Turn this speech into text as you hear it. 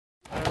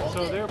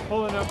So they're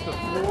pulling up the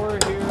floor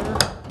here.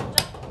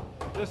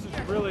 This is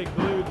really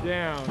glued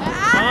down.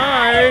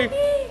 Hi!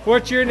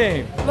 What's your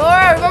name?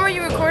 Laura, remember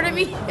you recorded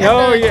me at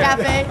Oh, the yeah.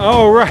 cafe?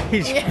 Oh, right.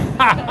 Yeah.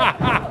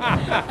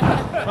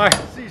 I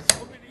see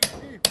so many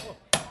people.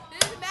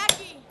 This is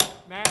Mackie.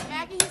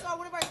 Mackie, he's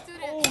one of our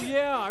students. Oh,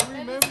 yeah, I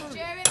remember. And this is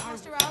Jared,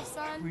 Mr. Ralph's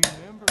son.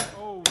 Remember.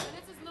 Oh. And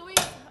this is Louis,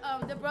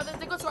 the brothers.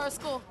 They go to our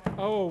school.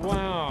 Oh,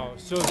 wow.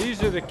 So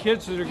these are the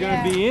kids that are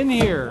going to be in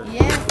here.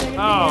 Yes, they're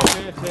going to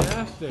be here.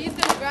 Fantastic. He's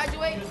going to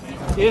graduate.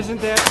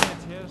 Isn't that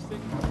fantastic?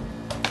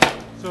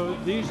 So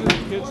these are the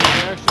kids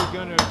that are actually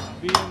going to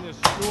be in this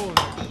school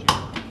next year.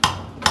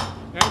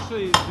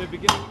 Actually,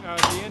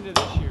 the end of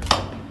this year,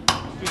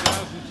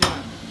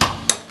 2010.